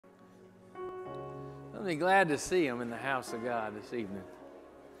I'm glad to see them in the house of God this evening.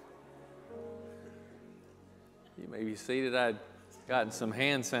 You may be seated. I'd gotten some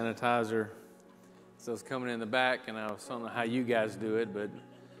hand sanitizer, so I was coming in the back, and I don't know how you guys do it, but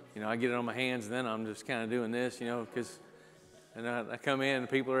I get it on my hands, and then I'm just kind of doing this, because I come in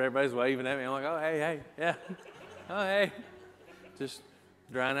and everybody's waving at me. I'm like, oh hey, yeah, oh hey, just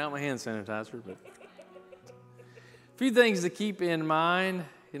drying out my hand sanitizer. But a few things to keep in mind.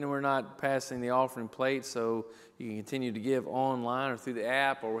 We're not passing the offering plate, so you can continue to give online or through the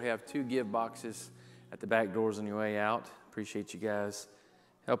app, or we have 2 give boxes at the back doors on your way out. Appreciate you guys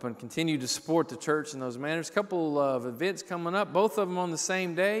helping continue to support the church in those manners. A couple of events coming up, both of them on the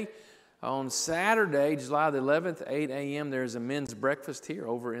same day. On Saturday, July the 11th, 8 a.m., there's a men's breakfast here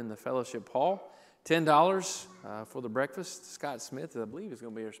over in the fellowship hall. $10 for the breakfast. Scott Smith, I believe, is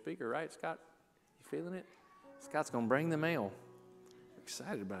going to be our speaker, right, Scott? You feeling it? Scott's going to bring the mail.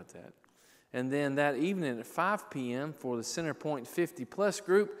 Excited about that. And then that evening at 5 p.m. for the Centerpointe 50 Plus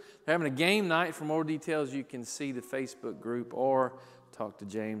group, they're having a game night. For more details, you can see the Facebook group or talk to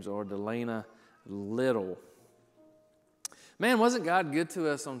James or Delana Little. Man, wasn't God good to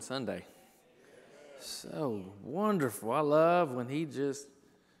us on Sunday? So wonderful. I love when He just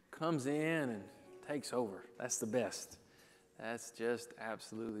comes in and takes over. That's the best. That's just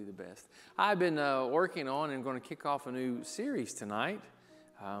absolutely the best. I've been working on and going to kick off a new series tonight.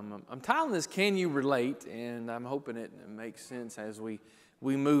 I'm titling this, Can You Relate? And I'm hoping it makes sense as we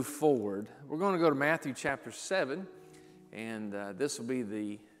move forward. We're going to go to Matthew chapter 7, and this will be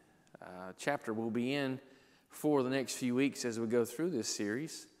the chapter we'll be in for the next few weeks as we go through this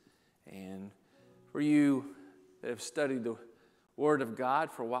series. And for you that have studied the Word of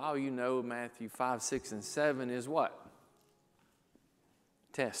God for a while, you know Matthew 5, 6, and 7 is what?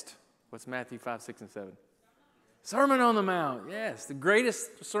 Test. What's Matthew 5, 6, and 7? Sermon on the Mount. Yes, the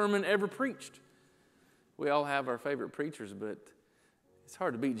greatest sermon ever preached. We all have our favorite preachers, but it's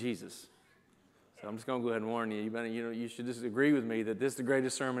hard to beat Jesus. So I'm just going to go ahead and warn you. You should just agree with me that this, the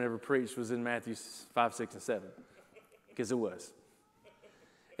greatest sermon ever preached, was in Matthew 5, 6, and 7. Because it was.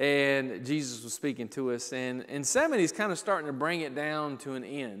 And Jesus was speaking to us. And in 7, he's kind of starting to bring it down to an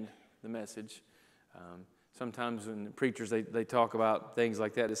end, the message. Sometimes when preachers, they talk about things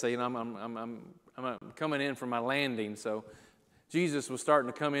like that. They say, I'm coming in for my landing. So Jesus was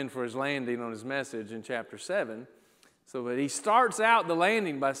starting to come in for his landing on his message in chapter 7. So but he starts out the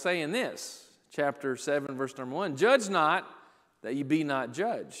landing by saying this. Chapter 7, verse number 1. Judge not, that ye be not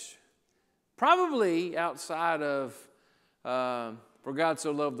judged. Probably outside of For God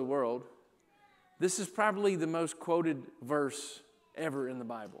so loved the world, this is probably the most quoted verse ever in the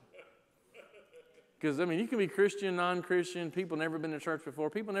Bible. Because, you can be Christian, non-Christian, people never been to church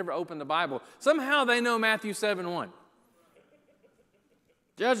before, people never opened the Bible. Somehow they know Matthew 7:1.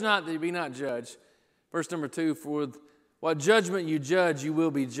 Judge not that you be not judged. Verse number 2, for what judgment you judge, you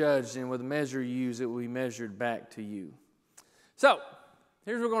will be judged, and with the measure you use, it will be measured back to you. So,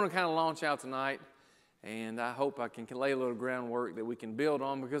 here's what we're going to kind of launch out tonight, and I hope I can lay a little groundwork that we can build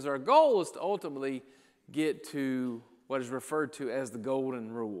on, because our goal is to ultimately get to what is referred to as the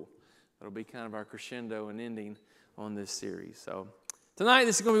golden rule. That'll be kind of our crescendo and ending on this series. So tonight,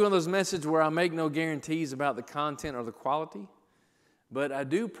 this is going to be one of those messages where I make no guarantees about the content or the quality. But I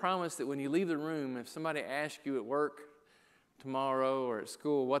do promise that when you leave the room, if somebody asks you at work tomorrow or at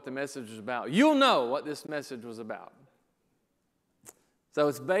school what the message was about, you'll know what this message was about. So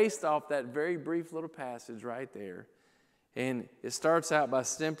it's based off that very brief little passage right there. And it starts out by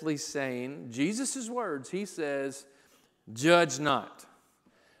simply saying, Jesus' words, he says, judge not.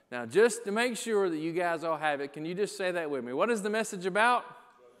 Now, just to make sure that you guys all have it, can you just say that with me? What is the message about?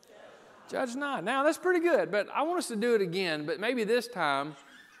 Judge not. Now, that's pretty good, but I want us to do it again, but maybe this time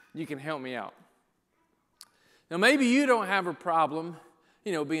you can help me out. Now, maybe you don't have a problem,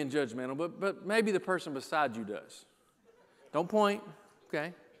 being judgmental, but maybe the person beside you does. Don't point,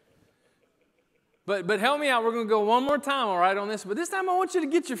 okay? But help me out. We're going to go one more time, all right, on this. But this time I want you to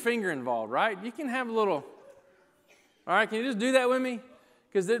get your finger involved, right? You can have a little, all right, can you just do that with me?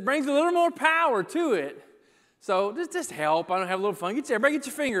 Because it brings a little more power to it. So just help. I don't have a little fun. Everybody get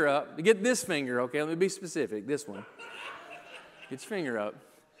your finger up. Get this finger, okay? Let me be specific. This one. Get your finger up.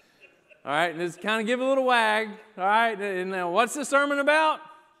 All right, and just kind of give a little wag. All right, and now what's the sermon about?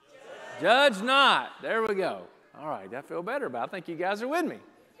 Judge not. There we go. All right, I feel better about it. I think you guys are with me.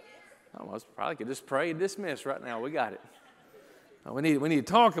 I almost probably could just pray and dismiss right now. We got it. No, we need to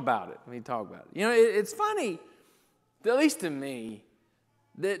talk about it. We need to talk about it. It's funny, at least to me,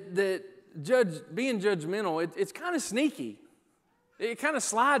 that being judgmental, it's kind of sneaky. It kind of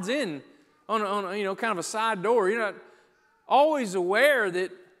slides in on kind of a side door. You're not always aware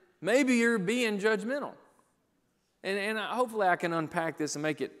that maybe you're being judgmental. And hopefully I can unpack this and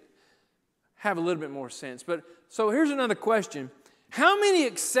make it have a little bit more sense. But so here's another question. How many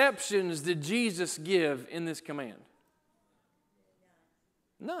exceptions did Jesus give in this command?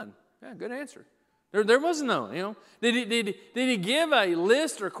 None. Yeah, good answer. There was none. You know, did he give a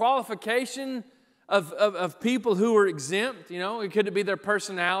list or qualification of people who are exempt? You know, could it be their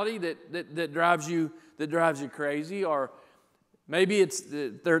personality that drives you crazy, or maybe it's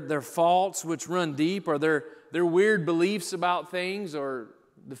their faults which run deep, or their weird beliefs about things, or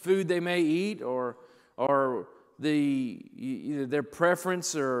the food they may eat, or their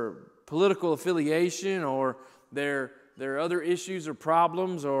preference or political affiliation, or their other issues or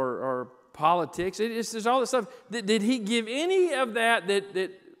problems, or politics. There's all this stuff. Did he give any of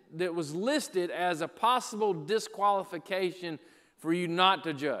that was listed as a possible disqualification for you not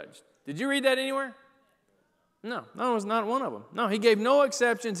to judge? Did you read that anywhere? No, it was not one of them. No, he gave no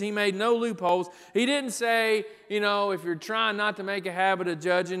exceptions. He made no loopholes. He didn't say, you know, if you're trying not to make a habit of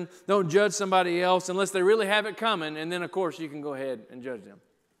judging, don't judge somebody else unless they really have it coming, and then, of course, you can go ahead and judge them.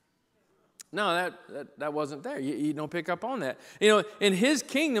 No, that wasn't there. You don't pick up on that. You know, in his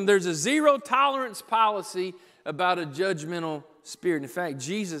kingdom, there's a zero tolerance policy about a judgmental spirit. In fact,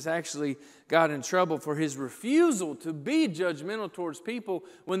 Jesus actually got in trouble for his refusal to be judgmental towards people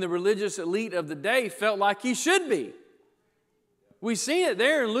when the religious elite of the day felt like he should be. We see it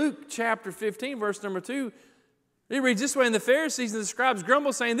there in Luke chapter 15, verse number 2. It reads this way, and the Pharisees and the scribes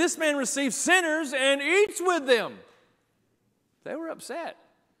grumbled, saying, this man receives sinners and eats with them. They were upset.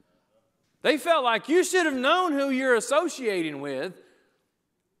 They felt like you should have known who you're associating with,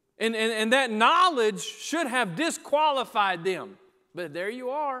 and that knowledge should have disqualified them. But there you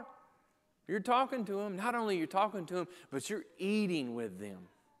are. You're talking to them. Not only you're talking to them, but you're eating with them.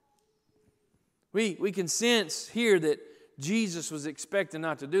 We can sense here that Jesus was expecting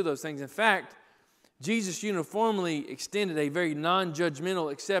not to do those things. In fact, Jesus uniformly extended a very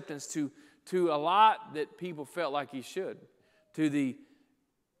non-judgmental acceptance to a lot that people felt like he should. To the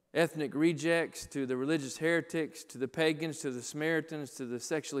ethnic rejects, to the religious heretics, to the pagans, to the Samaritans, to the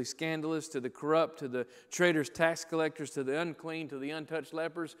sexually scandalous, to the corrupt, to the traitors, tax collectors, to the unclean, to the untouched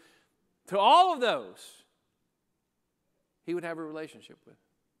lepers. To all of those, he would have a relationship with.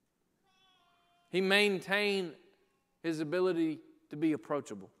 He maintained his ability to be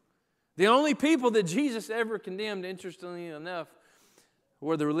approachable. The only people that Jesus ever condemned, interestingly enough,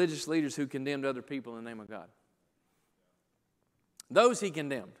 were the religious leaders who condemned other people in the name of God. Those he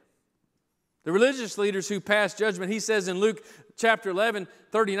condemned. The religious leaders who passed judgment, he says in Luke chapter 11,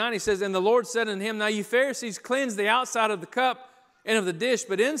 39, he says, and the Lord said unto him, now you Pharisees cleanse the outside of the cup and of the dish,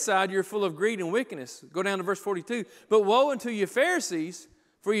 but inside you're full of greed and wickedness. Go down to verse 42. But woe unto you Pharisees,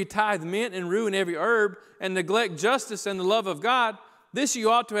 for you tithe mint and rue and every herb, and neglect justice and the love of God. This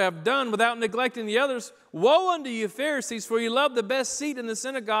you ought to have done without neglecting the others. Woe unto you Pharisees, for you love the best seat in the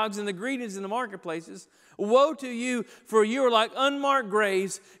synagogues and the greetings in the marketplaces. Woe to you, for you are like unmarked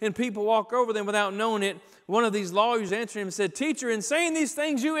graves, and people walk over them without knowing it. One of these lawyers answered him and said, Teacher, in saying these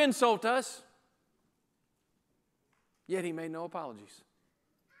things you insult us. Yet he made no apologies.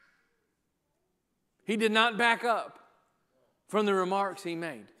 He did not back up from the remarks he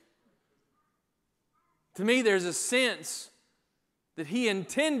made. To me, there's a sense that he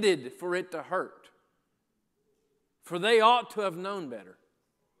intended for it to hurt. For they ought to have known better.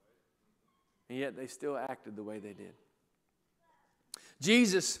 And yet they still acted the way they did.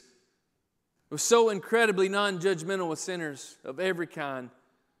 Jesus was so incredibly non-judgmental with sinners of every kind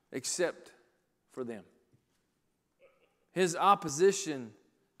except for them. His opposition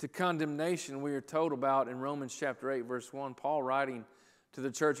to condemnation we are told about in Romans chapter 8 verse 1. Paul writing to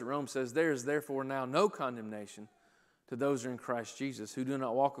the church at Rome says, there is therefore now no condemnation to those who are in Christ Jesus, who do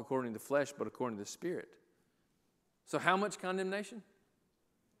not walk according to the flesh but according to the Spirit. So how much condemnation?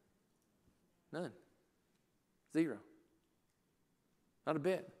 None. Zero. Not a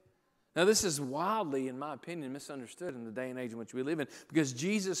bit. Now this is wildly, in my opinion, misunderstood in the day and age in which we live in, because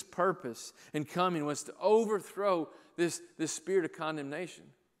Jesus' purpose in coming was to overthrow this spirit of condemnation,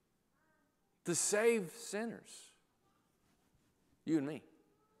 to save sinners, you and me,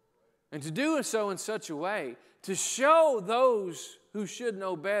 and to do so in such a way to show those who should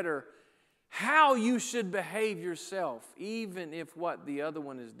know better how you should behave yourself, even if what the other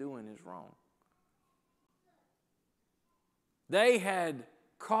one is doing is wrong. They had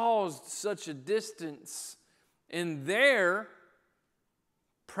caused such a distance in their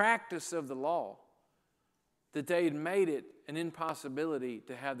practice of the law that they had made it an impossibility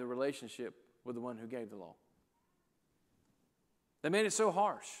to have the relationship with the one who gave the law. They made it so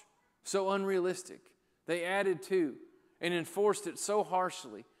harsh, so unrealistic. They added to and enforced it so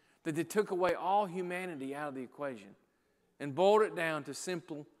harshly that they took away all humanity out of the equation and boiled it down to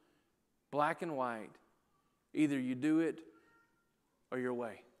simple black and white. Either you do it or your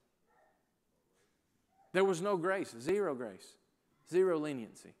way. There was no grace, zero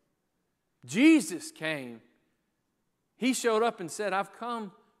leniency. Jesus came. He showed up and said, I've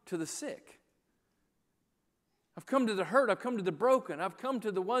come to the sick. I've come to the hurt. I've come to the broken. I've come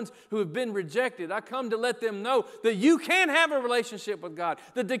to the ones who have been rejected. I come to let them know that you can have a relationship with God,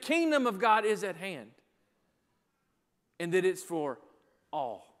 that the kingdom of God is at hand, and that it's for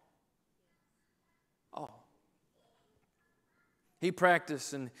all. All. He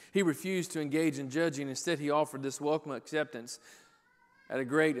practiced and he refused to engage in judging. Instead, he offered this welcome acceptance at a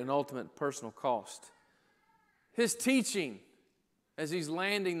great and ultimate personal cost. His teaching, as he's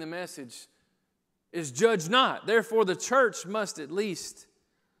landing the message, is judge not. Therefore, the church must at least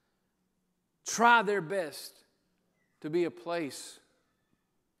try their best to be a place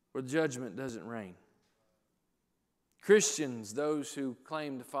where judgment doesn't reign. Christians, those who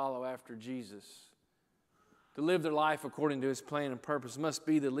claim to follow after Jesus, to live their life according to His plan and purpose, must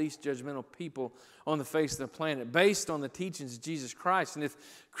be the least judgmental people on the face of the planet, based on the teachings of Jesus Christ. And if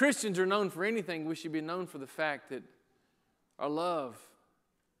Christians are known for anything, we should be known for the fact that our love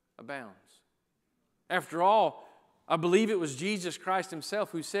abounds. After all, I believe it was Jesus Christ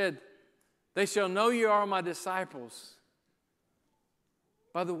Himself who said, they shall know you are my disciples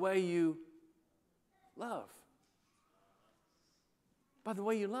by the way you love. By the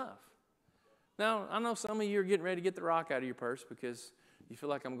way you love. Now, I know some of you are getting ready to get the rock out of your purse because you feel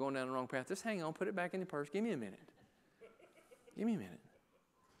like I'm going down the wrong path. Just hang on, put it back in your purse. Give me a minute. Give me a minute.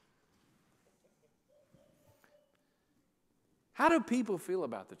 How do people feel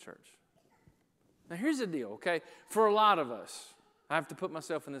about the church? Now, here's the deal, okay? For a lot of us, I have to put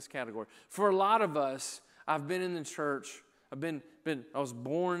myself in this category. For a lot of us, I've been in the church. I was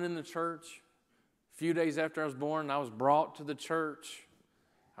born in the church. A few days after I was born, I was brought to the church.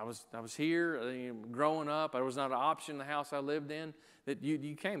 I was here growing up. There was not an option in the house I lived in that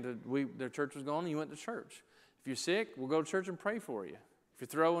you came. Their church was going and you went to church. If you're sick, we'll go to church and pray for you. If you're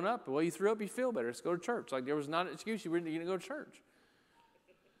throwing up, well, you threw up, you feel better. Let's go to church. Like there was not an excuse. You didn't go to church.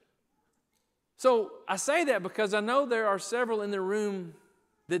 So I say that because I know there are several in the room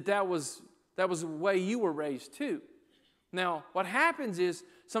that was the way you were raised too. Now, what happens is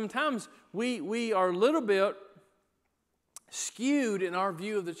sometimes we are a little bit skewed in our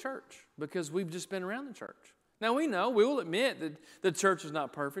view of the church because we've just been around the church. Now, we will admit that the church is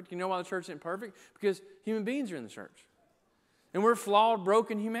not perfect. You know why the church isn't perfect? Because human beings are in the church. And we're flawed,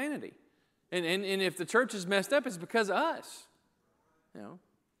 broken humanity. And if the church is messed up, it's because of us. You know.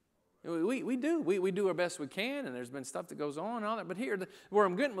 We do our best we can, and there's been stuff that goes on and all that. But here, where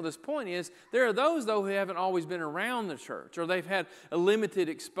I'm getting with this point is, there are those, though, who haven't always been around the church, or they've had a limited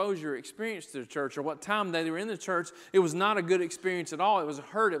exposure experience to the church, or what time they were in the church, it was not a good experience at all. It was a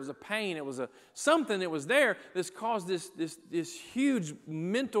hurt, it was a pain, it was something that was there that's caused this huge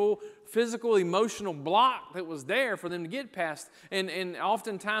mental, physical, emotional block that was there for them to get past. And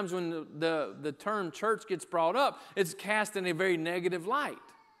oftentimes when the term church gets brought up, it's cast in a very negative light.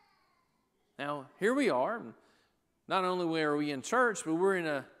 Now, here we are. Not only are we in church, but we're in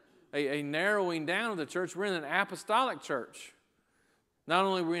a narrowing down of the church. We're in an apostolic church. Not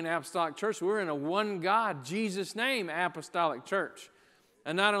only are we in an apostolic church, we're in a one God, Jesus name apostolic church.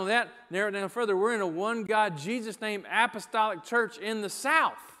 And not only that, narrow it down further, we're in a one God, Jesus name apostolic church in the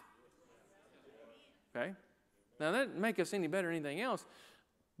South. Okay? Now, that doesn't make us any better than anything else,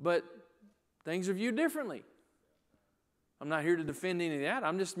 but things are viewed differently. I'm not here to defend any of that.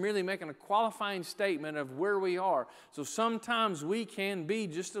 I'm just merely making a qualifying statement of where we are. So sometimes we can be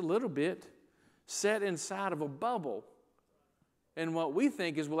just a little bit set inside of a bubble. And what we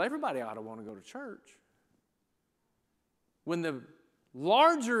think is, well, everybody ought to want to go to church. When the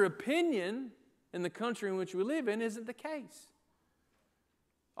larger opinion in the country in which we live in isn't the case.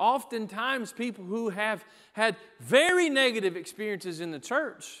 Oftentimes, people who have had very negative experiences in the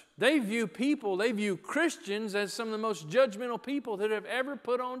church, they view Christians as some of the most judgmental people that have ever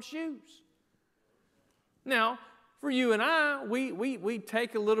put on shoes. Now, for you and I, we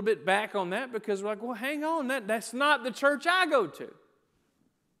take a little bit back on that because we're like, well, hang on, that's not the church I go to.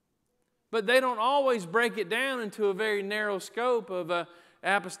 But they don't always break it down into a very narrow scope of a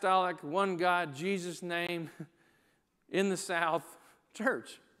apostolic, one God, Jesus name, in the South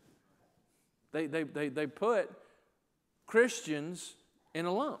church. They put Christians in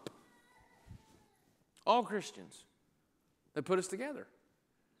a lump. All Christians. They put us together.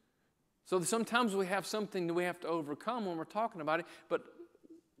 So sometimes we have something that we have to overcome when we're talking about it. But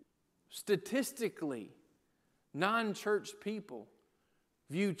statistically, non-church people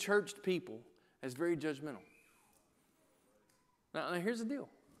view churched people as very judgmental. Now, here's the deal.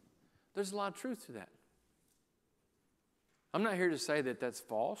 There's a lot of truth to that. I'm not here to say that that's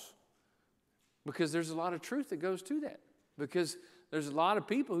false, because there's a lot of truth that goes to that. Because there's a lot of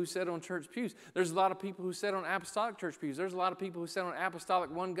people who sit on church pews. There's a lot of people who sit on apostolic church pews. There's a lot of people who sit on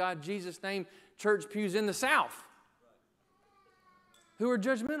apostolic one God, Jesus name church pews in the South who are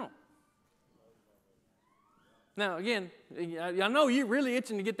judgmental. Now, again, I know you're really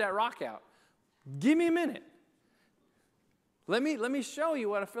itching to get that rock out. Give me a minute. Let me show you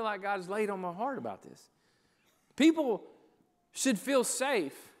what I feel like God has laid on my heart about this. People should feel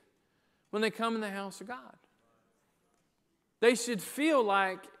safe when they come in the house of God. They should feel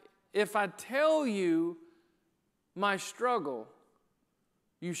like if I tell you my struggle,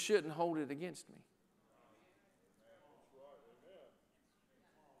 you shouldn't hold it against me.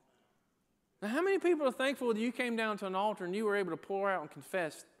 Now, how many people are thankful that you came down to an altar and you were able to pour out and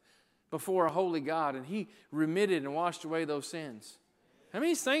confess before a holy God and He remitted and washed away those sins? How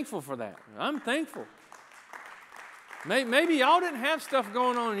many is thankful for that? I'm thankful. Maybe y'all didn't have stuff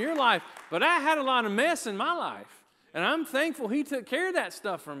going on in your life, but I had a lot of mess in my life. And I'm thankful He took care of that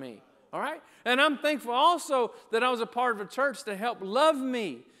stuff for me. All right? And I'm thankful also that I was a part of a church that helped love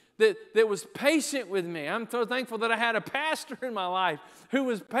me, that was patient with me. I'm so thankful that I had a pastor in my life who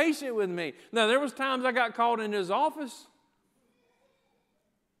was patient with me. Now, there was times I got called into his office.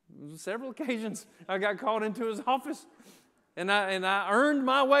 Several occasions I got called into his office. And I earned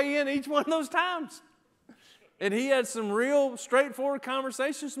my way in each one of those times. And he had some real straightforward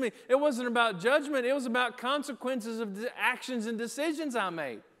conversations with me. It wasn't about judgment. It was about consequences of the actions and decisions I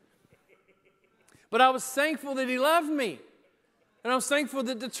made. But I was thankful that he loved me. And I was thankful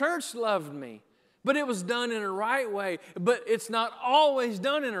that the church loved me. But it was done in a right way. But it's not always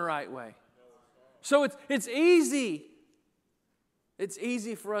done in a right way. So it's easy. It's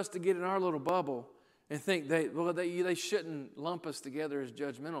easy for us to get in our little bubble and think they shouldn't lump us together as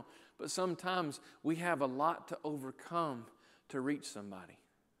judgmental. But sometimes we have a lot to overcome to reach somebody.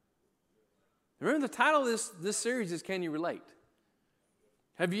 Remember, the title of this series is Can You Relate?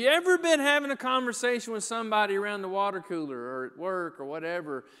 Have you ever been having a conversation with somebody around the water cooler or at work or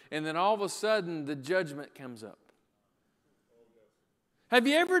whatever, and then all of a sudden the judgment comes up? Have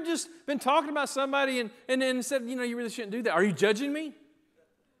you ever just been talking about somebody and then said, you really shouldn't do that? Are you judging me?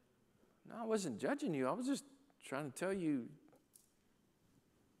 No, I wasn't judging you. I was just trying to tell you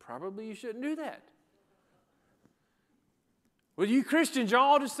probably you shouldn't do that. Well, you Christians,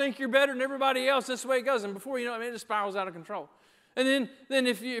 y'all just think you're better than everybody else. That's the way it goes. And before you know it, it just spirals out of control. And then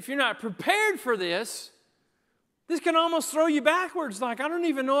if you're not prepared for this can almost throw you backwards. Like, I don't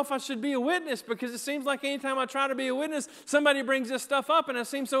even know if I should be a witness, because it seems like anytime I try to be a witness, somebody brings this stuff up and I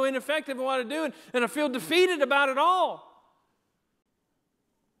seem so ineffective in what I do, and I feel defeated about it all.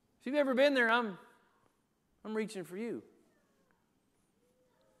 If you've ever been there, I'm reaching for you.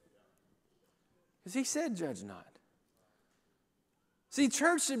 Because He said, judge not. See,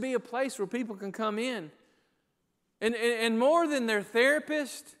 church should be a place where people can come in and more than their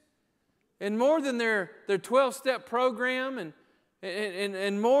therapist, and more than their 12-step program,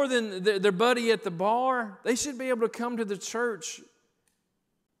 and more than their buddy at the bar, they should be able to come to the church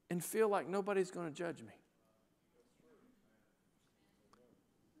and feel like nobody's going to judge me.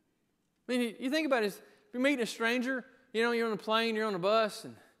 I mean, you think about it, if you're meeting a stranger, you're on a plane, you're on a bus,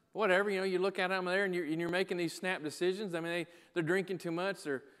 and whatever, you look at them there and you're making these snap decisions. I mean, they're drinking too much,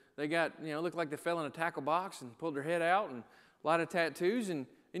 they got, look like they fell in a tackle box and pulled their head out, and a lot of tattoos, and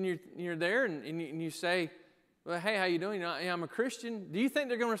you're there and you say, well, hey, how you doing? I'm a Christian. Do you think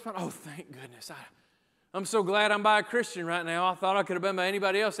they're going to respond, oh, thank goodness, I'm so glad I'm by a Christian right now. I thought I could have been by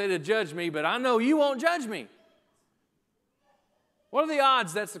anybody else. They'd have judged me, but I know you won't judge me. What are the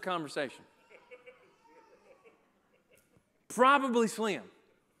odds that's the conversation? Probably slim,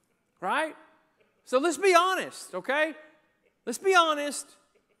 right? So let's be honest, okay? Let's be honest.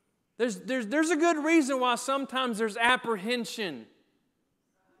 There's a good reason why sometimes there's apprehension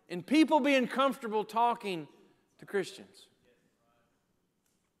in people being comfortable talking to Christians.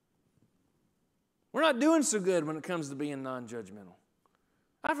 We're not doing so good when it comes to being non-judgmental.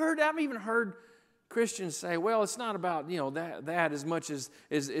 I've even heard Christians say, well, it's not about that as much as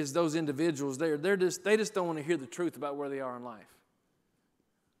those individuals. They just don't want to hear the truth about where they are in life.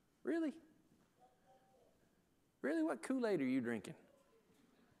 Really? Really? What Kool-Aid are you drinking?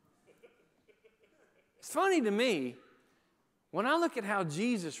 It's funny to me, when I look at how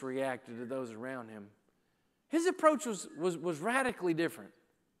Jesus reacted to those around Him, His approach was radically different.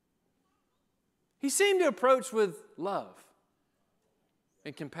 He seemed to approach with love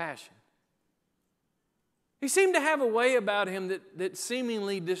and compassion. He seemed to have a way about him that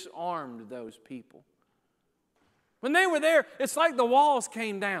seemingly disarmed those people. When they were there, it's like the walls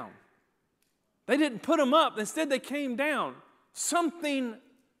came down. They didn't put them up. Instead, they came down. Something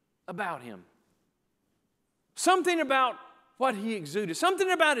about him. Something about what he exuded.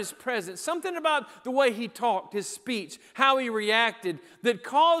 Something about his presence. Something about the way he talked, his speech, how he reacted, that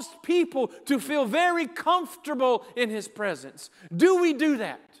caused people to feel very comfortable in his presence. Do we do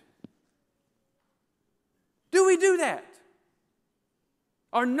that? Do we do that?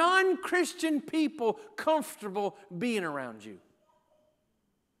 Are non-Christian people comfortable being around you?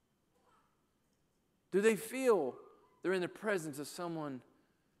 Do they feel they're in the presence of someone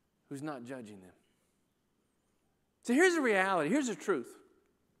who's not judging them? So here's the reality. Here's the truth.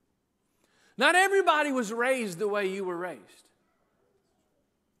 Not everybody was raised the way you were raised.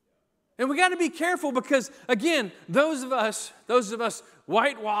 And we got to be careful because, again, those of us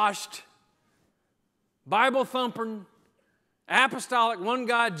whitewashed, Bible-thumping, apostolic, one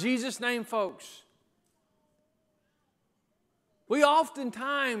God, Jesus name folks, we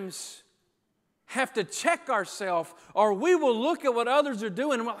oftentimes have to check ourselves, or we will look at what others are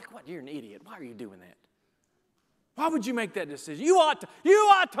doing and we're like, "What? You're an idiot. Why are you doing that? Why would you make that decision? You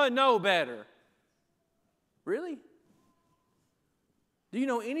ought to know better." Really? Do you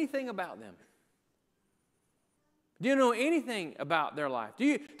know anything about them? Do you know anything about their life?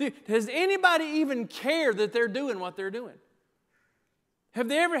 Does anybody even care that they're doing what they're doing? Have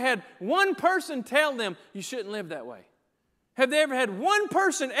they ever had one person tell them you shouldn't live that way? Have they ever had one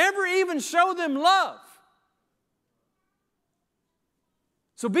person ever even show them love?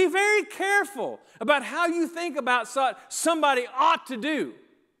 So be very careful about how you think about somebody ought to do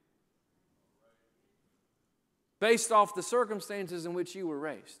based off the circumstances in which you were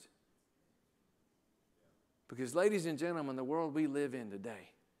raised. Because, ladies and gentlemen, the world we live in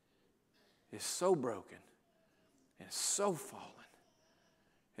today is so broken and so fallen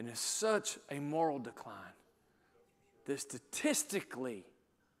and is such a moral decline that statistically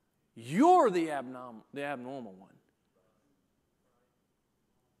you're the abnormal one.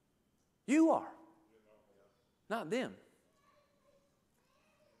 You are, not them.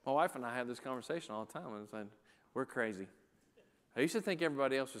 My wife and I have this conversation all the time. And it's like, we're crazy. I used to think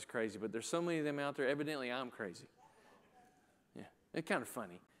everybody else was crazy, but there's so many of them out there, evidently I'm crazy. Yeah, it's kind of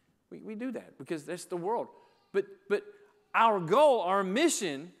funny. We do that because that's the world. But our goal, our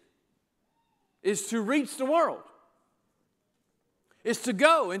mission is to reach the world. It's to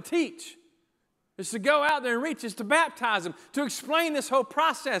go and teach. It's to go out there and reach. It's to baptize them, to explain this whole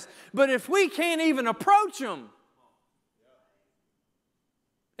process. But if we can't even approach them,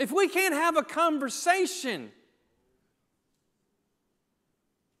 if we can't have a conversation,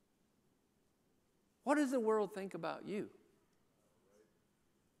 what does the world think about you?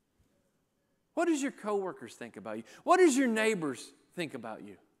 What does your coworkers think about you? What does your neighbors think about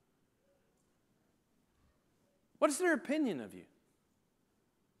you? What is their opinion of you?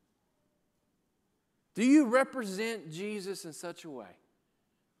 Do you represent Jesus in such a way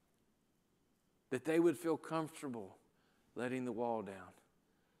that they would feel comfortable letting the wall down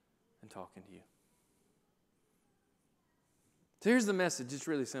and talking to you? So here's the message. It's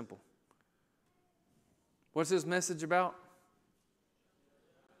really simple. What's this message about?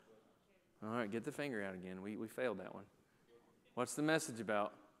 All right, get the finger out again. We failed that one. What's the message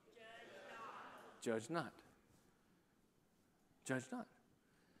about? Judge not. Judge not.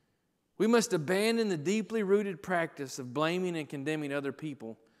 We must abandon the deeply rooted practice of blaming and condemning other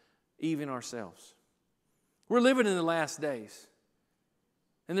people, even ourselves. We're living in the last days.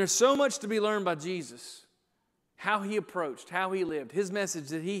 And there's so much to be learned by Jesus. How he approached, how he lived, his message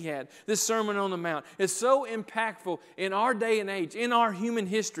that he had, this Sermon on the Mount is so impactful in our day and age, in our human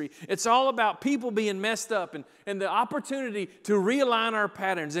history. It's all about people being messed up and the opportunity to realign our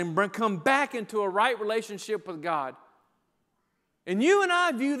patterns and come back into a right relationship with God. And you and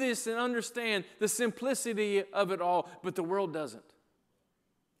I view this and understand the simplicity of it all, but the world doesn't.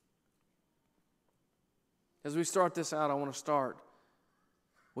 As we start this out, I want to start.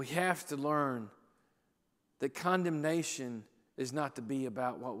 We have to learn that condemnation is not to be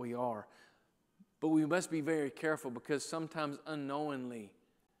about what we are. But we must be very careful because sometimes unknowingly,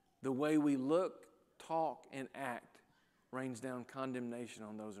 the way we look, talk, and act rains down condemnation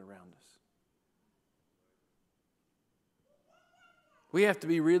on those around us. We have to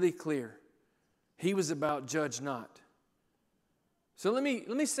be really clear. He was about judge not. So let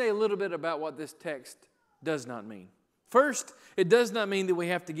me say a little bit about what this text does not mean. First, it does not mean that we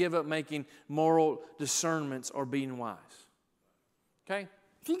have to give up making moral discernments or being wise. Okay?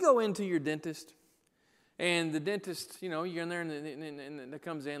 If you go into your dentist, and the dentist, you're in there, and it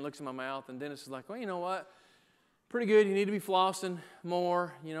comes in, looks in my mouth, and the dentist is like, well, you know what? pretty good. You need to be flossing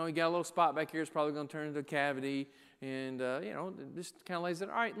more. You know, you got a little spot back here. It's probably going to turn into a cavity. And, you know, just kind of lays it.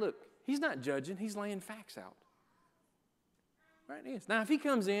 All right, look, he's not judging. He's laying facts out. Right? He is. Now, if he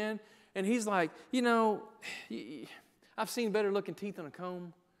comes in and he's like, you know, I've seen better looking teeth on a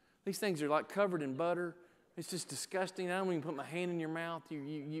comb. These things are like covered in butter. It's just disgusting. I don't even put my hand in your mouth. I don't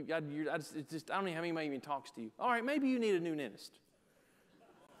even know how anybody even talks to you. All right, maybe you need a new dentist.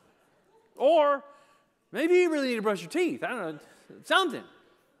 Or maybe you really need to brush your teeth. I don't know, something.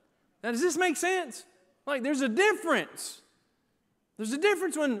 Now, does this make sense? Like, there's a difference. There's a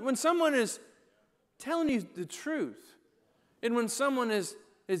difference when someone is telling you the truth and when someone is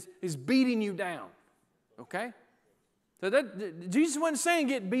beating you down. Okay? So Jesus wasn't saying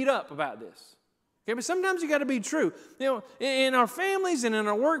get beat up about this. Okay, but sometimes you got to be true. You know, in our families and in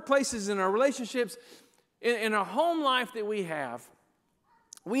our workplaces, in our relationships, in our home life that we have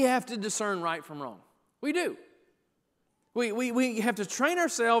to discern right from wrong. We do. We have to train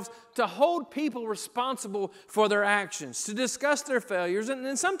ourselves to hold people responsible for their actions, to discuss their failures,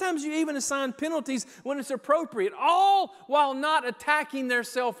 and sometimes you even assign penalties when it's appropriate, all while not attacking their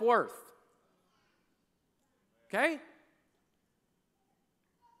self-worth. Okay?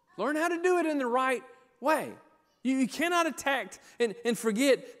 Learn how to do it in the right way. You cannot attack and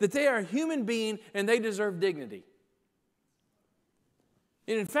forget that they are a human being and they deserve dignity.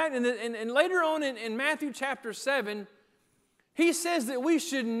 And in fact, and later on in Matthew chapter 7, he says that we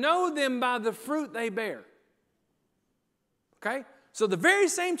should know them by the fruit they bear. Okay? So the very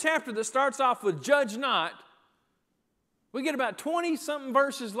same chapter that starts off with judge not, we get about 20-something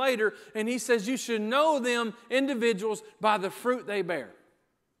verses later, and he says you should know them individuals by the fruit they bear.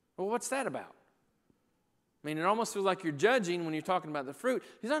 Well, what's that about? I mean, it almost feels like you're judging when you're talking about the fruit.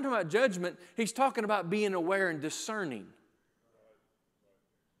 He's not talking about judgment. He's talking about being aware and discerning.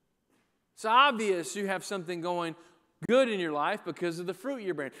 It's obvious you have something going good in your life because of the fruit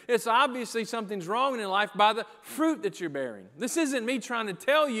you're bearing. It's obviously something's wrong in your life by the fruit that you're bearing. This isn't me trying to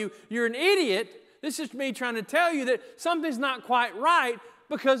tell you you're an idiot. This is me trying to tell you that something's not quite right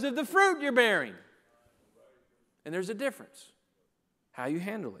because of the fruit you're bearing. And there's a difference. How you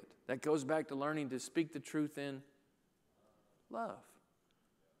handle it. That goes back to learning to speak the truth in love.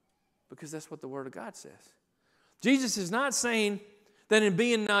 Because that's what the Word of God says. Jesus is not saying that in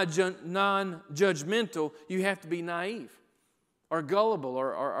being non-judgmental, you have to be naive or gullible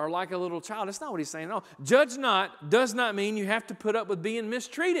or like a little child. That's not what he's saying. No, judge not does not mean you have to put up with being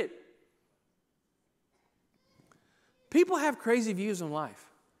mistreated. People have crazy views on life.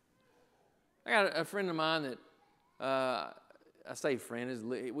 I got a friend of mine that, I say friend,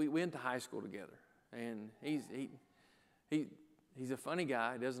 we went to high school together. And he's a funny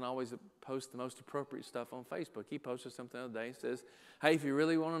guy. He doesn't always post the most appropriate stuff on Facebook. He posted something the other day. He says, hey, if you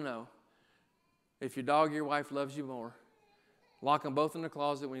really want to know if your dog or your wife loves you more, lock them both in the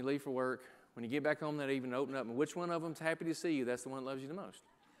closet when you leave for work. When you get back home that evening, open up, and which one of them's happy to see you, that's the one that loves you the most.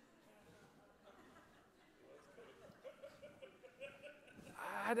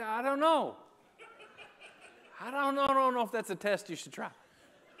 I don't know. I don't know if that's a test you should try.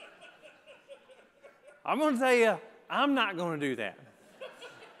 I'm going to tell you, I'm not going to do that.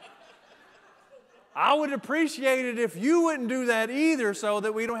 I would appreciate it if you wouldn't do that either so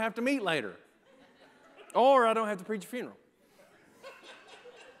that we don't have to meet later. Or I don't have to preach a funeral.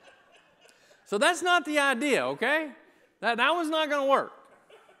 So that's not the idea, okay? That one's not going to work.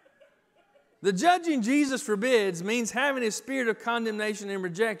 The judging Jesus forbids means having a spirit of condemnation and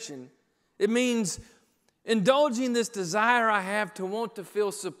rejection. It means indulging this desire I have to want to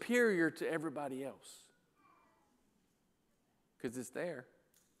feel superior to everybody else. Because it's there.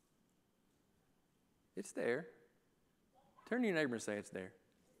 It's there. Turn to your neighbor and say, it's there.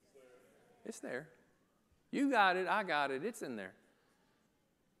 It's there. You got it, I got it, it's in there.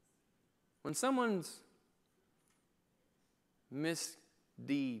 When someone's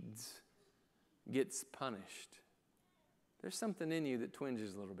misdeeds gets punished, there's something in you that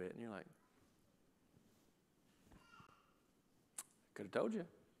twinges a little bit, and you're like, could have told you.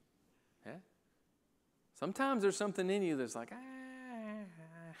 Yeah. Sometimes there's something in you that's like,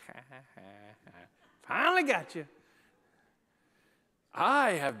 finally got you.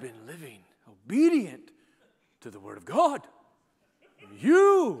 I have been living obedient to the Word of God.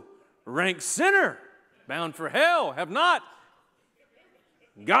 You, rank sinner, bound for hell, have not.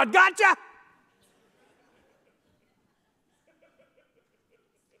 God got you.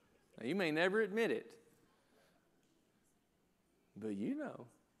 Now, you may never admit it, but you know.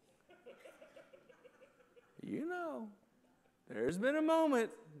 You know. There's been a moment,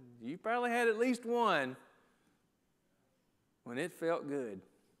 you probably had at least one, when it felt good.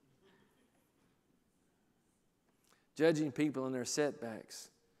 judging people in their setbacks,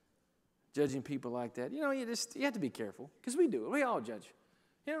 judging people like that. You have to be careful, because we do it. We all judge.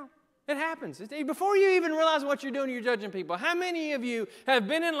 It happens. Before you even realize what you're doing, you're judging people. How many of you have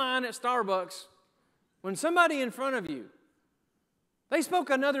been in line at Starbucks when somebody in front of you, they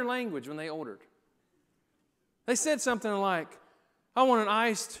spoke another language when they ordered? They said something like, I want an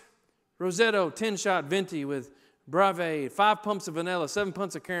iced Rosetto 10-shot venti with Brave, 5 pumps of vanilla, 7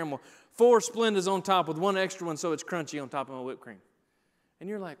 pumps of caramel, 4 Splendas on top with 1 extra one so it's crunchy on top of my whipped cream. And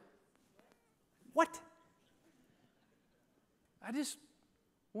you're like, what? I just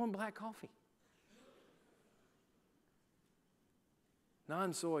want black coffee.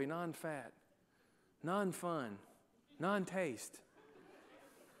 Non-soy, non-fat, non-fun, non-taste.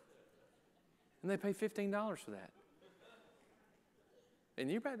 And they pay $15 for that. And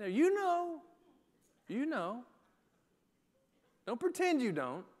you're back there, you know. Don't pretend you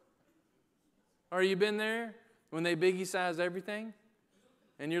don't. Or you been there when they biggie size everything?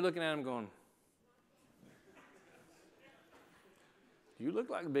 And you're looking at them going, you look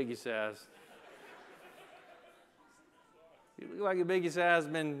like a biggie size. You look like a biggie size,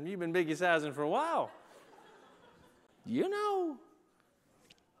 you've been biggie sizing for a while. You know.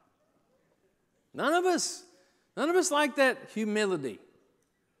 None of us like that humility.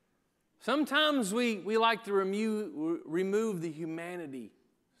 Sometimes we like to remove the humanity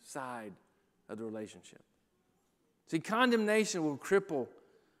side of the relationship. See, condemnation will cripple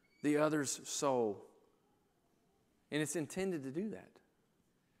the other's soul. And it's intended to do that.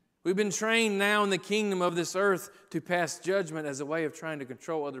 We've been trained now in the kingdom of this earth to pass judgment as a way of trying to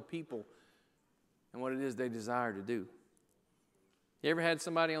control other people and what it is they desire to do. You ever had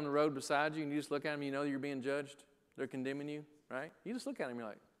somebody on the road beside you and you just look at them, you know you're being judged? They're condemning you, right? You just look at them, you're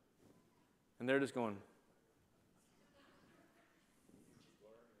like, and they're just going,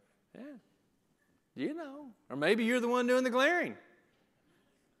 yeah, you know. Or maybe you're the one doing the glaring.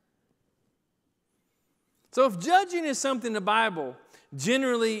 So if judging is something the Bible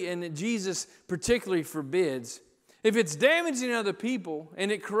generally and Jesus particularly forbids, if it's damaging other people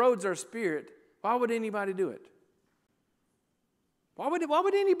and it corrodes our spirit, why would anybody do it? Why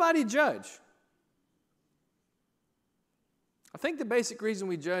would anybody judge? I think the basic reason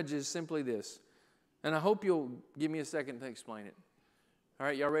we judge is simply this, and I hope you'll give me a second to explain it. All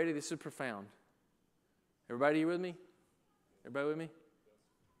right, y'all ready? This is profound. Everybody here with me? Everybody with me?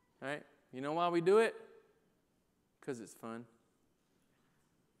 All right, you know why we do it? Because it's fun.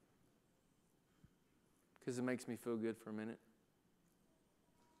 Because it makes me feel good for a minute.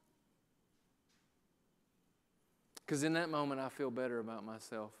 Because in that moment, I feel better about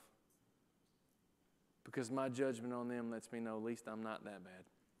myself. Because my judgment on them lets me know at least I'm not that bad.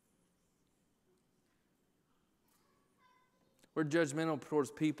 We're judgmental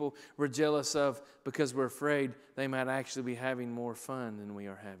towards people we're jealous of because we're afraid they might actually be having more fun than we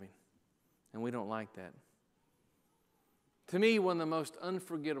are having. And we don't like that. To me, one of the most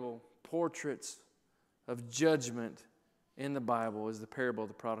unforgettable portraits of judgment in the Bible is the parable of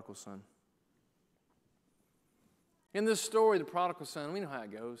the prodigal son. In this story, the prodigal son, we know how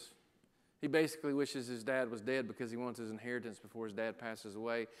it goes. He basically wishes his dad was dead because he wants his inheritance before his dad passes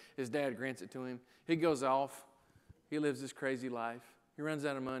away. His dad grants it to him. He goes off. He lives this crazy life. He runs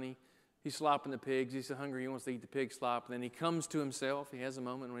out of money. He's slopping the pigs. He's so hungry he wants to eat the pig slop. And then he comes to himself. He has a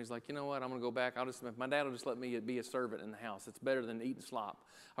moment when he's like, you know what, I'm going to go back. My dad will just let me be a servant in the house. It's better than eating slop.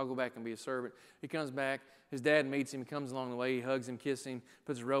 I'll go back and be a servant. He comes back. His dad meets him. He comes along the way. He hugs him, kisses him,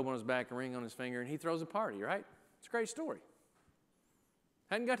 puts a robe on his back, a ring on his finger, and he throws a party, right? It's a great story.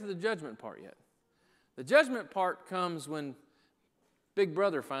 Hadn't got to the judgment part yet. The judgment part comes when Big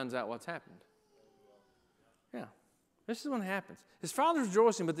Brother finds out what's happened. Yeah. This is when it happens. His father's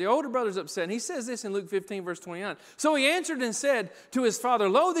rejoicing, but the older brother's upset. And he says this in Luke 15, verse 29. So he answered and said to his father,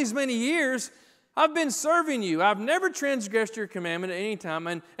 lo, these many years I've been serving you. I've never transgressed your commandment at any time,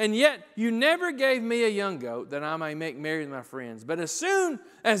 and yet you never gave me a young goat that I may make merry with my friends. But as soon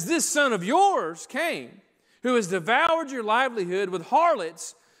as this son of yours came, who has devoured your livelihood with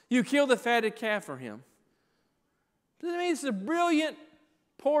harlots, you killed the fatted calf for him. I mean, it's a brilliant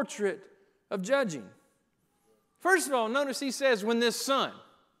portrait of judging. First of all, notice he says, when this son.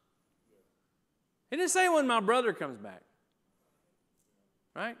 He didn't say when my brother comes back.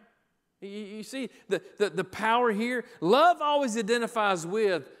 Right? You see the power here? Love always identifies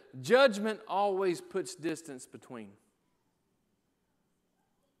with. Judgment always puts distance between.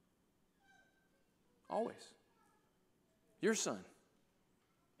 Always. Your son.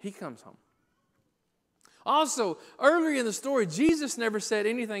 He comes home. Also, earlier in the story, Jesus never said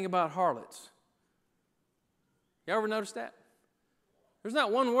anything about harlots. You ever notice that? There's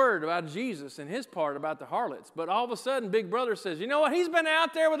not one word about Jesus and his part about the harlots. But all of a sudden, Big Brother says, you know what? He's been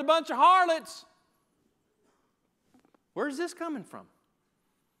out there with a bunch of harlots. Where's this coming from?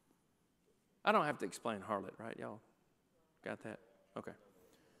 I don't have to explain harlot, right? Y'all got that? Okay.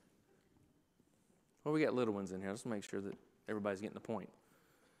 Well, we got little ones in here. Let's make sure that everybody's getting the point.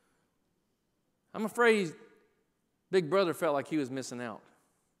 I'm afraid Big Brother felt like he was missing out.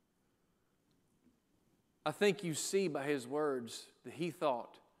 I think you see by his words that he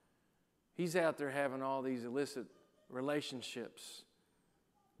thought he's out there having all these illicit relationships,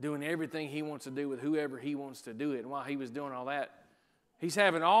 doing everything he wants to do with whoever he wants to do it. And while he was doing all that, he's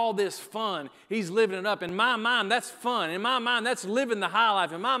having all this fun. He's living it up. In my mind, that's fun. In my mind, that's living the high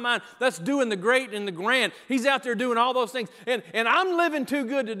life. In my mind, that's doing the great and the grand. He's out there doing all those things. And I'm living too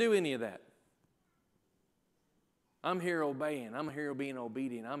good to do any of that. I'm here obeying. I'm here being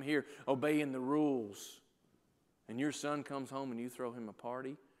obedient. I'm here obeying the rules. And your son comes home and you throw him a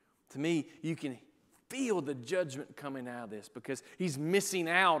party. To me, you can feel the judgment coming out of this because he's missing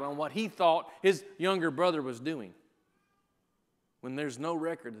out on what he thought his younger brother was doing, when there's no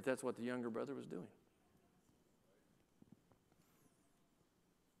record that that's what the younger brother was doing.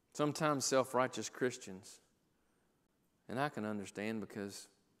 Sometimes self-righteous Christians, and I can understand because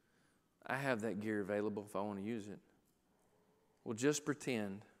I have that gear available if I want to use it, will just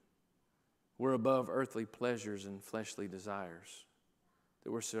pretend we're above earthly pleasures and fleshly desires,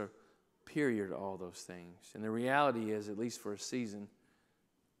 that we're superior to all those things. And the reality is, at least for a season,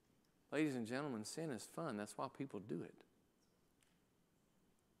 ladies and gentlemen, sin is fun. That's why people do it.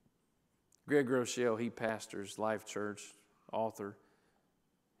 Greg Rochelle, he pastors Life Church, author.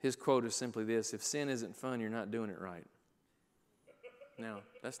 His quote is simply this: if sin isn't fun, you're not doing it right. Now,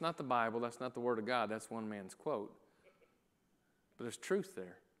 that's not the Bible. That's not the Word of God. That's one man's quote. But there's truth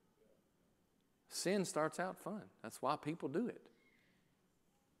there. Sin starts out fun. That's why people do it.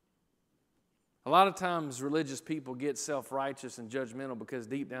 A lot of times religious people get self-righteous and judgmental because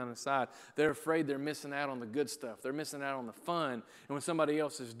deep down inside they're afraid they're missing out on the good stuff. They're missing out on the fun. And when somebody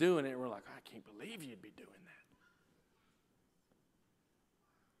else is doing it, we're like, I can't believe you'd be doing that.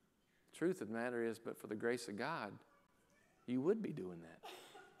 The truth of the matter is, but for the grace of God, you would be doing that.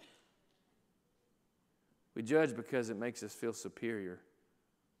 We judge because it makes us feel superior.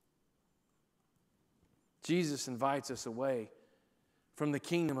 Jesus invites us away from the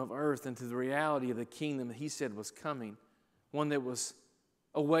kingdom of earth into the reality of the kingdom that he said was coming, one that was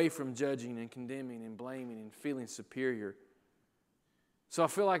away from judging and condemning and blaming and feeling superior. So I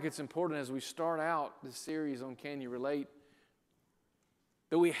feel like it's important as we start out this series on Can You Relate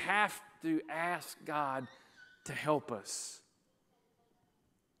that we have to ask God to help us.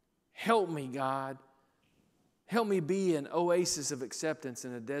 Help me, God. Help me be an oasis of acceptance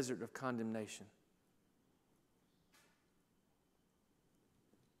in a desert of condemnation.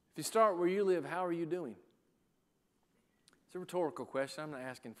 If you start where you live, how are you doing? It's a rhetorical question. I'm not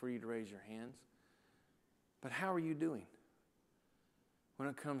asking for you to raise your hands. But how are you doing when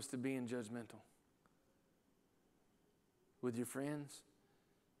it comes to being judgmental? With your friends,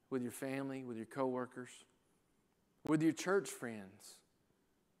 with your family, with your coworkers, with your church friends,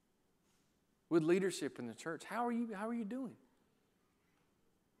 with leadership in the church. How are you doing?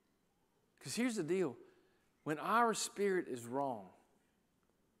 Because here's the deal. When our spirit is wrong,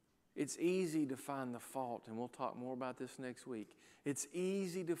 it's easy to find the fault, and we'll talk more about this next week. It's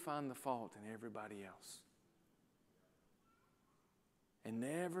easy to find the fault in everybody else. And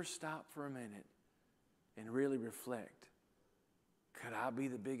never stop for a minute and really reflect. Could I be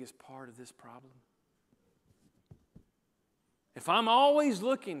the biggest part of this problem? If I'm always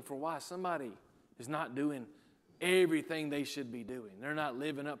looking for why somebody is not doing everything they should be doing, they're not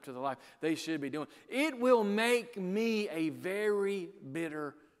living up to the life they should be doing, it will make me a very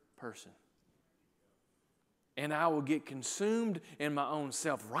bitter person. And I will get consumed in my own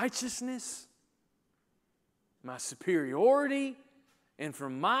self-righteousness, my superiority, and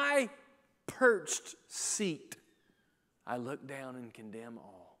from my perched seat, I look down and condemn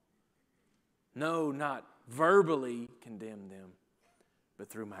all. No, not verbally condemn them, but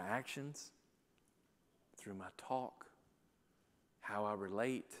through my actions, through my talk, how I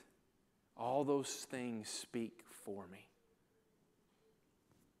relate, all those things speak for me.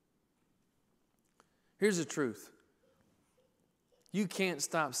 Here's the truth. You can't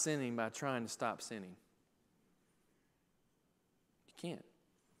stop sinning by trying to stop sinning. You can't.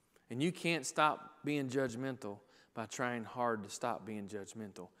 And you can't stop being judgmental by trying hard to stop being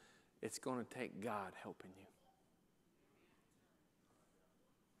judgmental. It's going to take God helping you.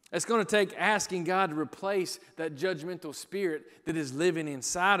 It's going to take asking God to replace that judgmental spirit that is living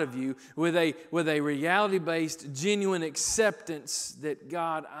inside of you with a reality-based, genuine acceptance that,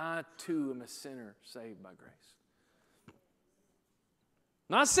 God, I too am a sinner saved by grace.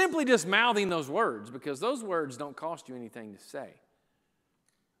 Not simply just mouthing those words, because those words don't cost you anything to say,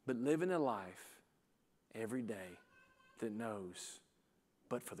 but living a life every day that knows,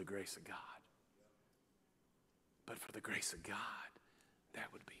 but for the grace of God. But for the grace of God, that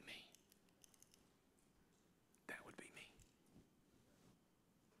would be me. That would be me.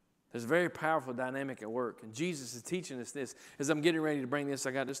 There's a very powerful dynamic at work. And Jesus is teaching us this. As I'm getting ready to bring this,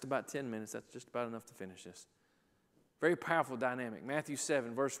 I got just about 10 minutes. That's just about enough to finish this. Very powerful dynamic. Matthew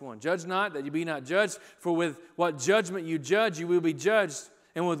 7, verse 1. Judge not that you be not judged, for with what judgment you judge, you will be judged.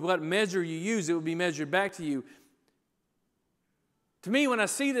 And with what measure you use, it will be measured back to you. To me, when I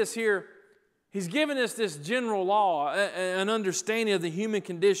see this here, He's given us this general law, an understanding of the human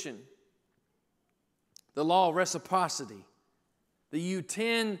condition. The law of reciprocity. That you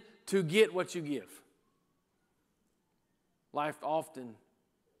tend to get what you give. Life often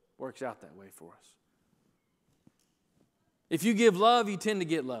works out that way for us. If you give love, you tend to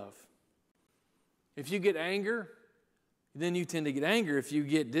get love. If you get anger, then you tend to get anger. If you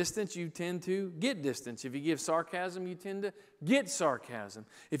get distance, you tend to get distance. If you give sarcasm, you tend to get sarcasm.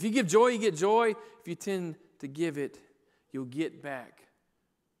 If you give joy, you get joy. If you tend to give it, you'll get back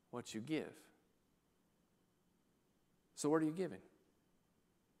what you give. So what are you giving?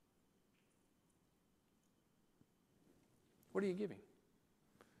 What are you giving?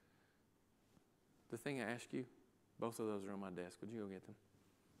 The thing I asked you, both of those are on my desk. Would you go get them?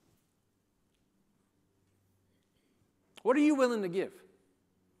 What are you willing to give?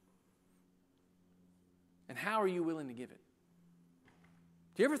 And how are you willing to give it?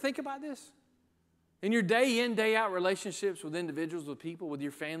 Do you ever think about this? In your day in, day out relationships with individuals, with people, with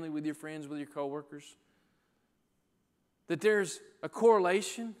your family, with your friends, with your coworkers, that there's a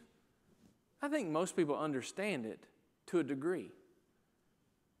correlation? I think most people understand it to a degree.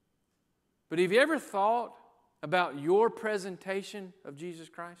 But have you ever thought about your presentation of Jesus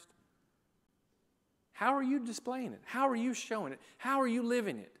Christ? How are you displaying it? How are you showing it? How are you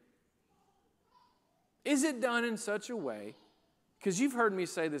living it? Is it done in such a way, because you've heard me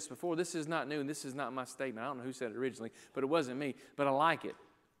say this before, this is not new and this is not my statement. I don't know who said it originally, but it wasn't me, but I like it.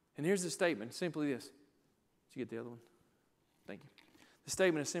 And here's the statement, simply this. Did you get the other one? Thank you. The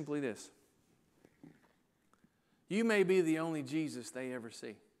statement is simply this. You may be the only Jesus they ever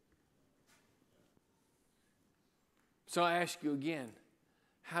see. So I ask you again,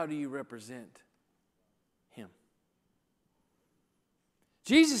 how do you represent Him?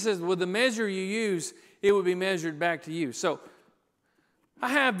 Jesus says, with the measure you use, it will be measured back to you. So, I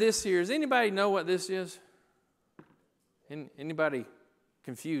have this here. Does anybody know what this is? Anybody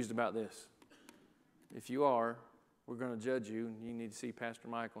confused about this? If you are, we're going to judge you, and you need to see Pastor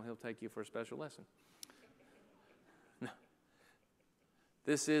Michael, and he'll take you for a special lesson. No.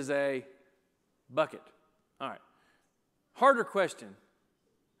 This is a bucket. All right. Harder question.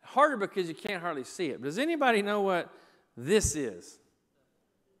 Harder because you can't hardly see it. Does anybody know what this is?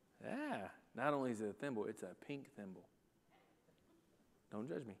 Yeah. Not only is it a thimble, it's a pink thimble. Don't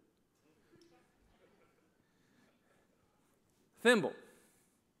judge me. Thimble.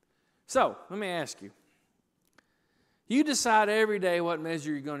 So, let me ask you. You decide every day what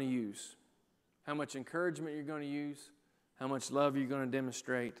measure you're going to use. How much encouragement you're going to use. How much love you're going to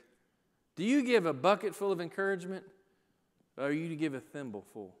demonstrate. Do you give a bucket full of encouragement? Or are you to give a thimble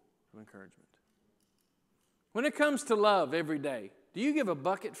full of encouragement? When it comes to love every day, do you give a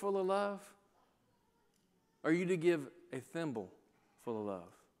bucket full of love? Or are you to give a thimble full of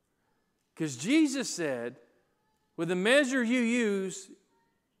love? Because Jesus said, with the measure you use,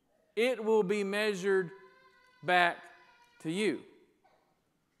 it will be measured back to you.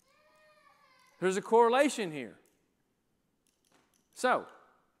 There's a correlation here. So,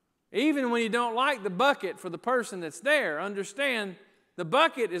 even when you don't like the bucket for the person that's there, understand the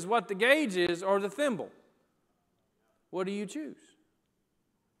bucket is what the gauge is, or the thimble. What do you choose?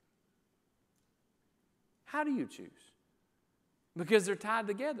 How do you choose? Because they're tied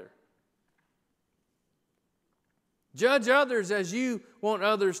together. Judge others as you want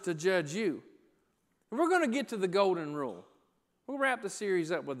others to judge you. And we're going to get to the golden rule. We'll wrap the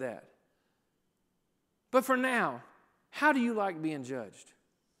series up with that. But for now, how do you like being judged?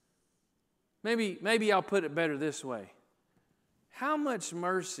 Maybe I'll put it better this way. How much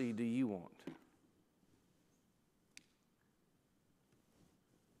mercy do you want?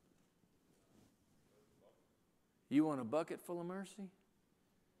 You want a bucket full of mercy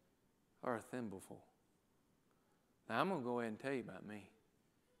or a thimble full? Now, I'm going to go ahead and tell you about me.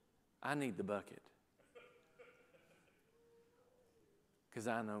 I need the bucket. Because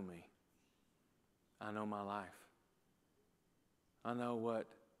I know me. I know my life. I know what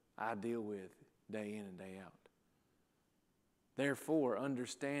I deal with day in and day out. Therefore,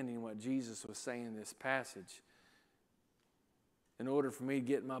 understanding what Jesus was saying in this passage, in order for me to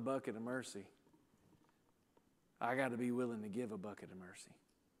get my bucket of mercy, I got to be willing to give a bucket of mercy.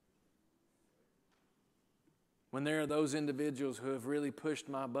 When there are those individuals who have really pushed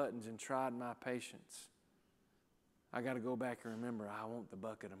my buttons and tried my patience, I got to go back and remember I want the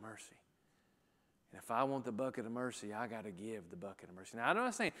bucket of mercy. And if I want the bucket of mercy, I got to give the bucket of mercy. Now, I'm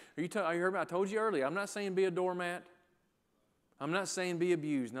not saying, you heard me? I told you earlier, I'm not saying be a doormat. I'm not saying be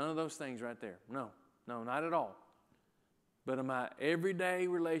abused. None of those things right there. No, not at all. But in my everyday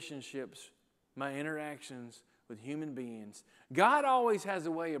relationships, my interactions with human beings, God always has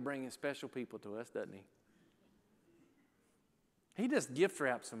a way of bringing special people to us, doesn't He? He just gift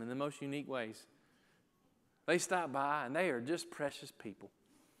wraps them in the most unique ways. They stop by and they are just precious people.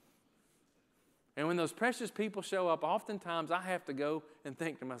 And when those precious people show up, oftentimes I have to go and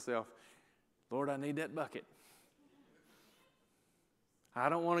think to myself, Lord, I need that bucket. I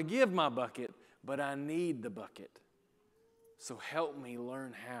don't want to give my bucket, but I need the bucket. So help me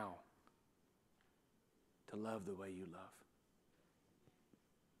learn how to love the way you love.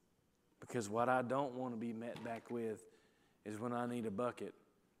 Because what I don't want to be met back with is when I need a bucket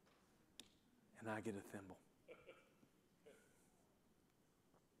and I get a thimble.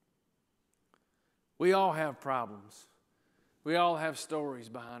 We all have problems. We all have stories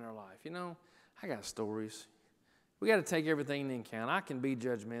behind our life. You know, I got stories. We got to take everything into account. I can be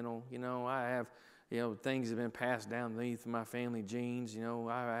judgmental. You know, I have, things that have been passed down beneath my family genes. You know,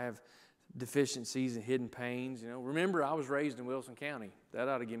 I have deficiencies and hidden pains. You know, remember, I was raised in Wilson County. That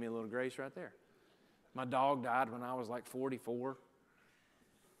ought to give me a little grace right there. My dog died when I was like 44.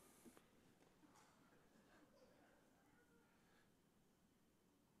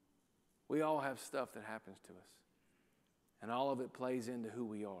 We all have stuff that happens to us. And all of it plays into who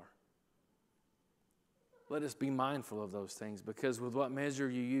we are. Let us be mindful of those things, because with what measure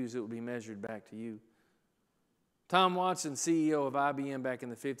you use, it will be measured back to you. Tom Watson, CEO of IBM back in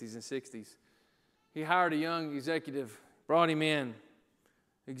the 50s and 60s, he hired a young executive, brought him in.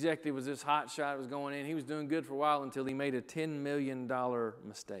 The executive was this hot shot, was going in. He was doing good for a while until he made a $10 million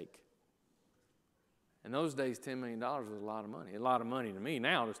mistake. In those days, $10 million was a lot of money. A lot of money to me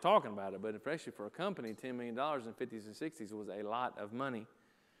now, just talking about it, but especially for a company, $10 million in the 50s and 60s was a lot of money.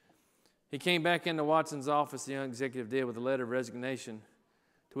 He came back into Watson's office, the young executive did, with a letter of resignation,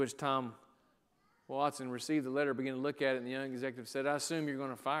 to which Tom Watson received the letter, began to look at it, and the young executive said, I assume you're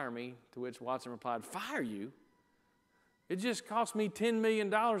going to fire me, to which Watson replied, fire you? It just cost me $10 million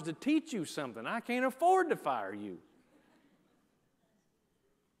to teach you something. I can't afford to fire you.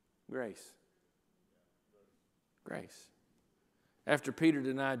 Grace. Grace. After Peter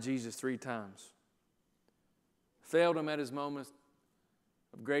denied Jesus 3 times, failed him at his moments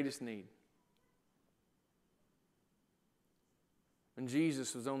of greatest need, when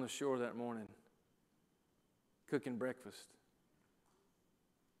Jesus was on the shore that morning cooking breakfast,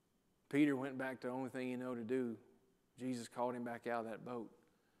 Peter went back to the only thing he knew to do. Jesus called him back out of that boat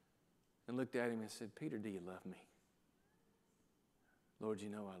and looked at him and said, Peter, do you love me? Lord, you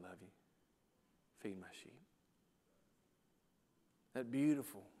know I love you. Feed my sheep. That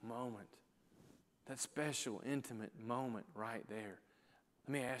beautiful moment, that special, intimate moment right there.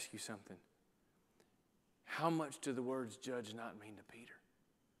 Let me ask you something. How much do the words judge not mean to Peter?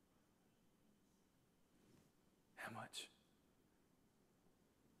 How much?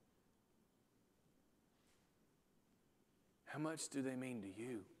 How much do they mean to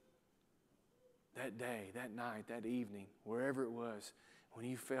you? That day, that night, that evening, wherever it was, when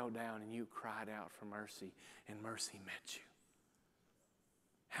you fell down and you cried out for mercy and mercy met you.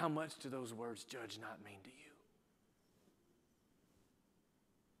 How much do those words judge not mean to you?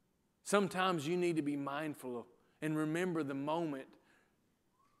 Sometimes you need to be mindful and remember the moment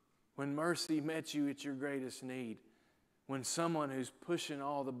when mercy met you at your greatest need. When someone who's pushing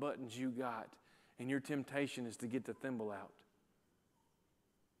all the buttons you got and your temptation is to get the thimble out.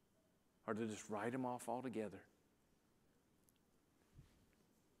 Or to just write them off altogether.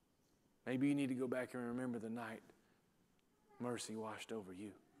 Maybe you need to go back and remember the night mercy washed over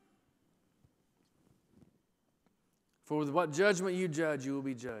you. For with what judgment you judge, you will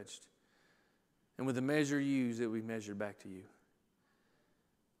be judged. And with the measure you use, it will be measured back to you.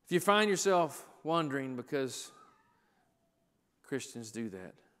 If you find yourself wondering, because Christians do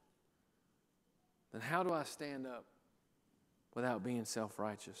that, then how do I stand up without being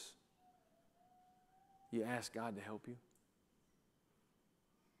self-righteous? You ask God to help you.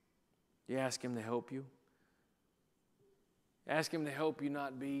 You ask Him to help you. Ask Him to help you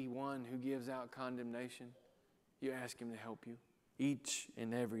not be one who gives out condemnation. You ask Him to help you each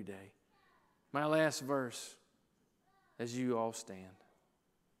and every day. My last verse as you all stand.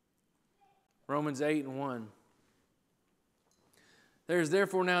 Romans 8:1. There is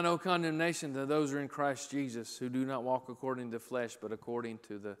therefore now no condemnation to those who are in Christ Jesus, who do not walk according to the flesh, but according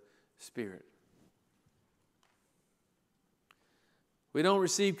to the Spirit. We don't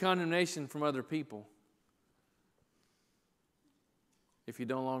receive condemnation from other people if you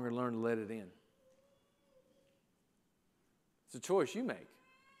no longer learn to let it in. It's a choice you make.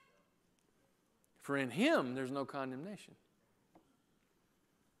 For in Him, there's no condemnation.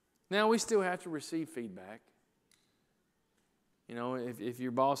 Now, we still have to receive feedback. You know, if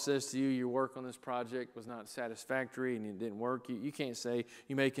your boss says to you, your work on this project was not satisfactory and it didn't work, you can't say,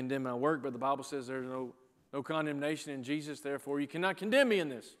 you may condemn my work, but the Bible says there's no condemnation in Jesus, therefore you cannot condemn me in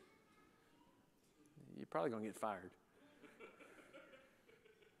this. You're probably going to get fired.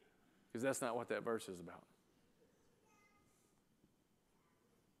 Because that's not what that verse is about.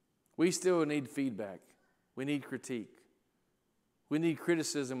 We still need feedback. We need critique. We need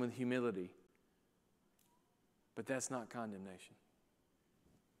criticism with humility. But that's not condemnation.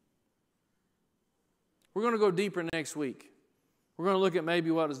 We're going to go deeper next week. We're going to look at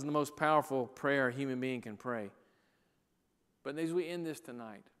maybe what is the most powerful prayer a human being can pray. But as we end this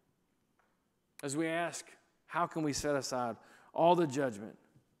tonight, as we ask, how can we set aside all the judgment?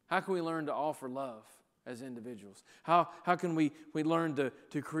 How can we learn to offer love as individuals? How can we learn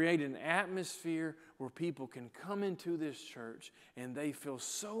to create an atmosphere where people can come into this church and they feel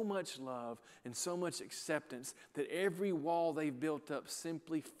so much love and so much acceptance that every wall they've built up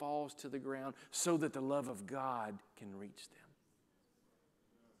simply falls to the ground so that the love of God can reach them?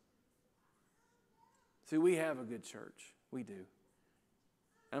 See, we have a good church. We do.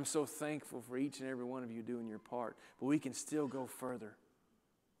 I'm so thankful for each and every one of you doing your part. But we can still go further.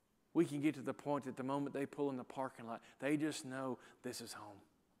 We can get to the point that the moment they pull in the parking lot, they just know this is home.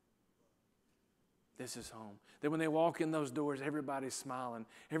 This is home. That when they walk in those doors, everybody's smiling.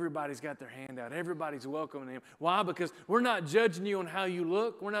 Everybody's got their hand out. Everybody's welcoming them. Why? Because we're not judging you on how you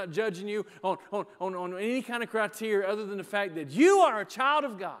look. We're not judging you on any kind of criteria other than the fact that you are a child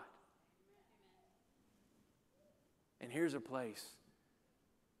of God. And here's a place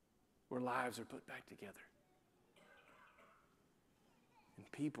where lives are put back together. And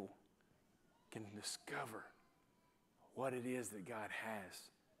people can discover what it is that God has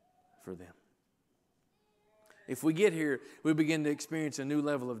for them. If we get here, we begin to experience a new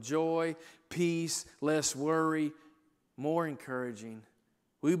level of joy, peace, less worry, more encouraging.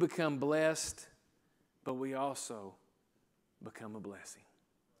 We become blessed, but we also become a blessing.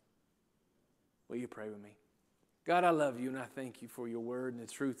 Will you pray with me? God, I love you and I thank you for your word and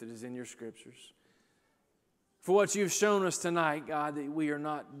the truth that is in your scriptures. For what you've shown us tonight, God, that we are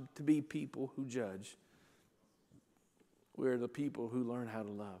not to be people who judge. We are the people who learn how to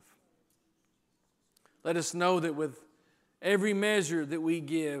love. Let us know that with every measure that we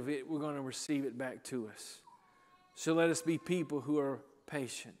give, we're going to receive it back to us. So let us be people who are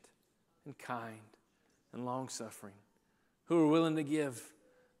patient and kind and long-suffering, who are willing to give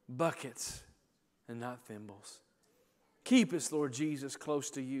buckets and not thimbles. Keep us, Lord Jesus,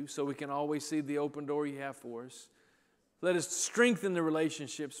 close to you so we can always see the open door you have for us. Let us strengthen the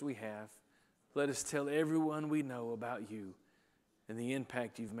relationships we have. Let us tell everyone we know about you and the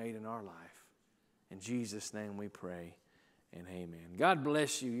impact you've made in our life. In Jesus' name we pray and amen. God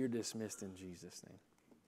bless you. You're dismissed in Jesus' name.